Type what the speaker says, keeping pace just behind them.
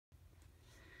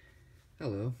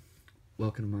Hello,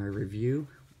 welcome to my review.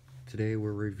 Today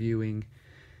we're reviewing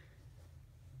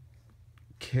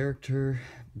character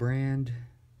brand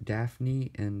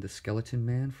Daphne and the Skeleton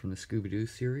Man from the Scooby Doo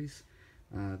series.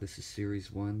 This is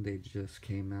series 1. They just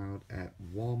came out at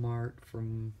Walmart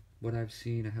from what I've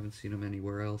seen. I haven't seen them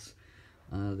anywhere else.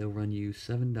 They'll run you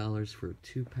 $7 for a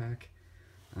 2-pack,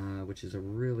 which is a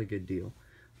really good deal.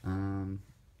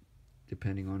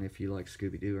 Depending on if you like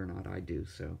Scooby Doo or not. I do,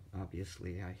 so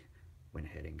obviously I went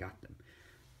ahead and got them.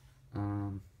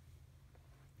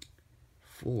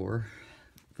 For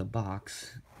the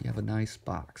box, you have a nice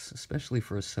box, especially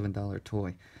for a $7 toy.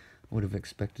 I would have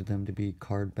expected them to be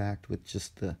card backed with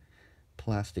just the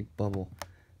plastic bubble,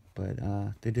 but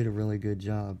they did a really good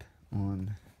job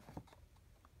on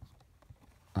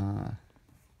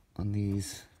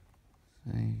these.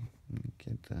 Let me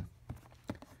get the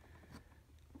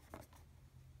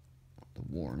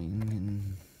warning,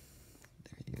 and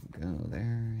there you go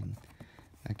there, and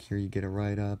back here you get a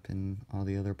write-up and all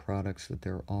the other products that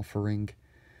they're offering.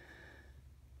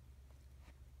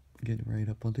 Get a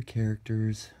write-up on the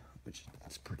characters, which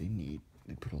that's pretty neat.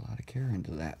 They put a lot of care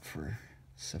into that for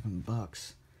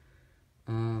 $7.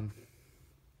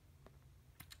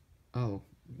 Oh,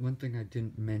 one thing I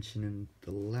didn't mention in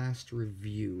the last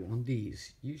review on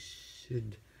these, you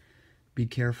should be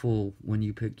careful when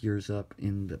you pick yours up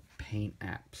in the paint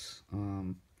apps.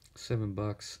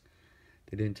 $7.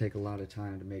 They didn't take a lot of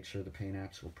time to make sure the paint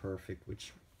apps were perfect,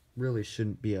 which really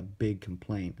shouldn't be a big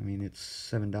complaint. I mean, it's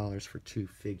 $7 for 2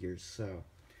 figures, so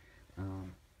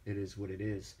it is what it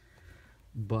is.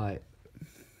 But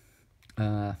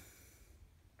yeah,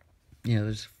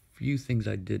 there's a few things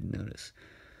I did notice.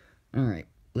 Alright,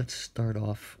 let's start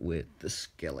off with the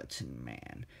Skeleton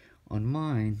Man. On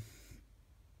mine,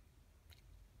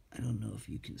 I don't know if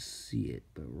you can see it,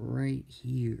 but right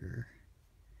here,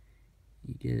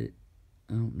 you get,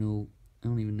 I don't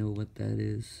even know what that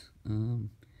is.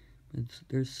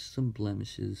 There's some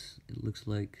blemishes. It looks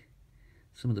like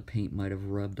some of the paint might have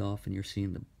rubbed off and you're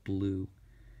seeing the blue.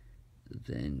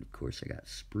 Then, of course, I got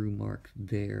sprue mark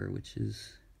there, which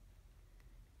is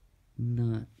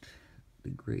not the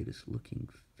greatest looking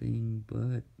thing,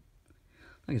 but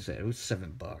like I said, it was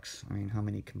 $7. I mean, how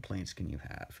many complaints can you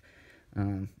have?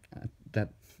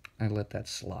 I let that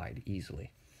slide easily.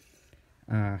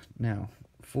 Now,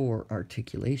 for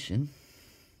articulation,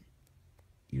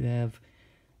 you have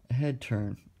a head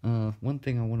turn. One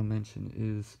thing I want to mention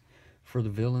is for the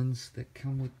villains that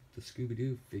come with the Scooby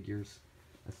Doo figures,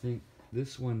 I think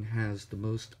this one has the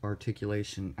most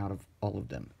articulation out of all of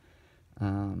them.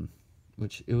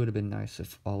 Which it would have been nice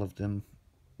if all of them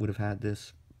would have had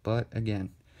this, but again,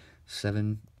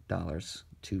 $7,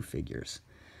 2 figures.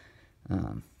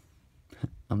 I'm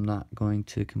not going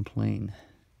to complain.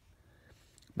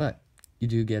 But you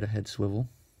do get a head swivel.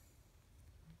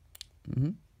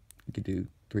 You could do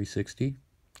 360.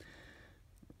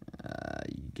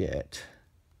 You get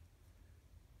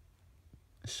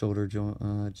a shoulder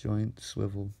joint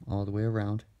swivel all the way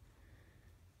around.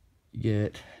 You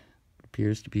get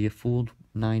appears to be a full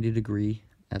 90-degree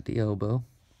at the elbow.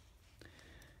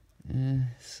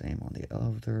 Same on the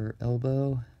other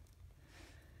elbow.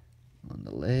 On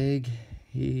the leg,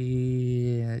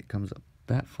 it comes up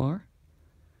that far.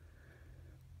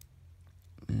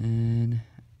 And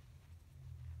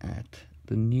at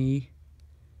the knee,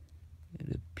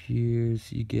 it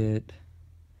appears you get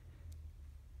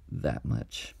that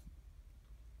much.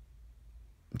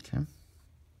 Okay.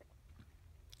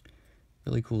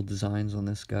 Really cool designs on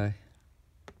this guy.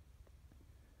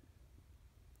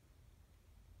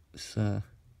 This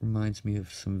reminds me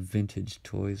of some vintage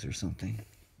toys or something.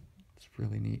 It's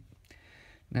really neat.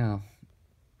 Now,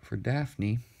 for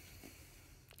Daphne,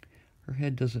 her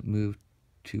head doesn't move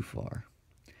too far.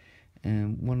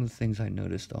 And one of the things I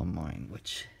noticed on mine,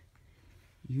 which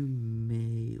you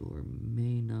may or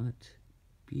may not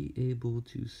be able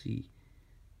to see,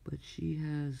 but she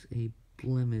has a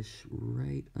blemish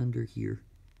right under here.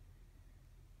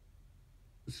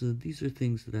 So these are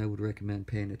things that I would recommend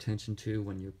paying attention to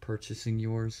when you're purchasing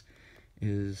yours,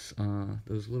 is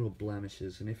those little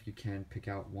blemishes, and if you can, pick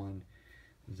out one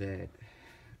that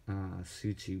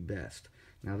suits you best.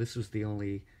 Now, this was the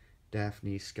only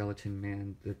Daphne Skeleton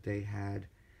Man that they had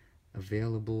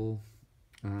available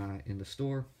in the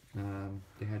store.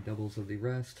 They had doubles of the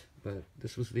rest, but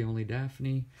this was the only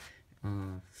Daphne,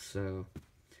 so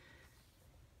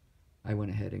I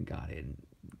went ahead and got it.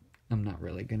 I'm not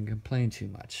really going to complain too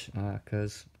much,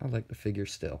 because I like the figure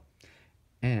still.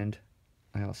 And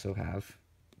I also have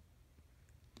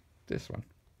this one.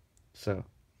 So,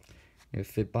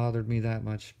 if it bothered me that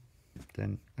much,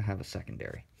 then I have a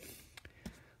secondary.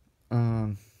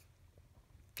 Um,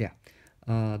 yeah.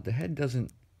 The head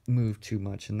doesn't move too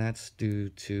much, and that's due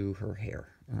to her hair,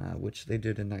 which they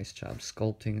did a nice job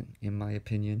sculpting, in my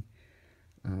opinion.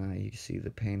 You see the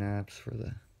paint apps for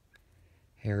the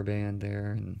hairband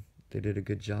there, and they did a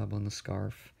good job on the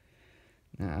scarf.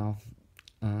 Now,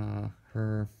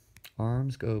 her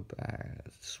arms go back,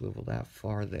 swivel that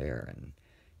far there, and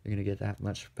you're going to get that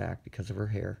much back because of her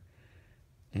hair.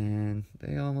 And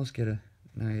they almost get a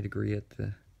 90 degree at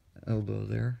the elbow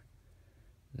there.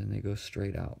 Then they go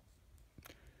straight out.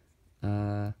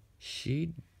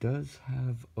 She does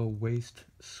have a waist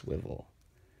swivel,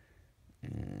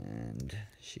 and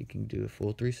she can do a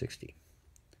full 360.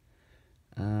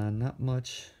 Not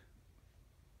much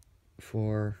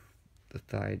for the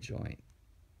thigh joint.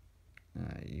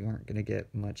 You aren't going to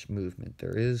get much movement.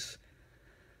 There is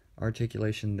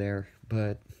articulation there,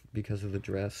 but because of the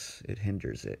dress, it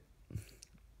hinders it.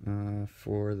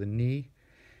 For the knee,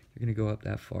 you're going to go up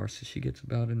that far, so she gets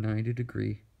about a 90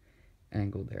 degree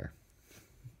angle there.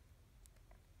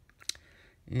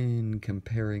 In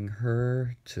comparing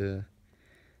her to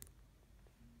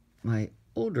my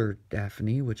older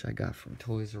Daphne, which I got from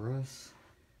Toys R Us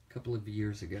a couple of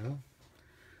years ago,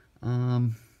 I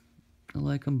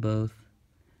like them both.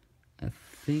 I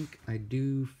think I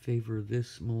do favor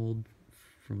this mold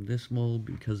from this mold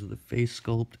because of the face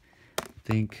sculpt. I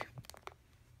think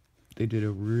they did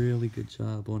a really good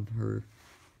job on her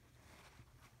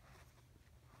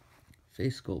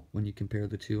face sculpt when you compare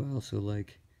the two. I also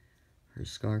like her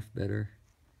scarf better.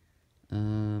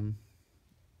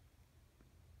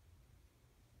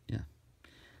 Yeah.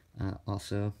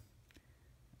 Also,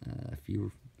 if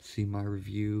you see my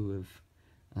review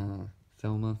of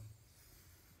Velma,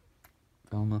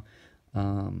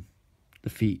 the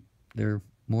feet, they're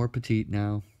more petite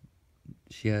now.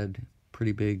 She had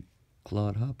pretty big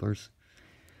clawed hoppers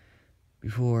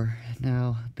before.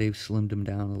 Now they've slimmed them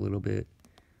down a little bit.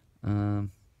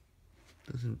 Doesn't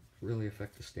really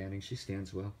affect the standing. She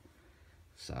stands well.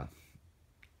 So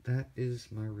that is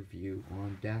my review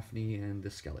on Daphne and the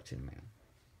Skeleton Man.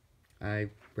 I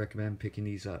recommend picking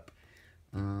these up.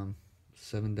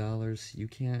 $7. You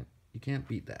can't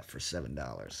beat that for $7.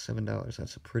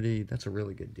 $7. That's a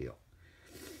really good deal.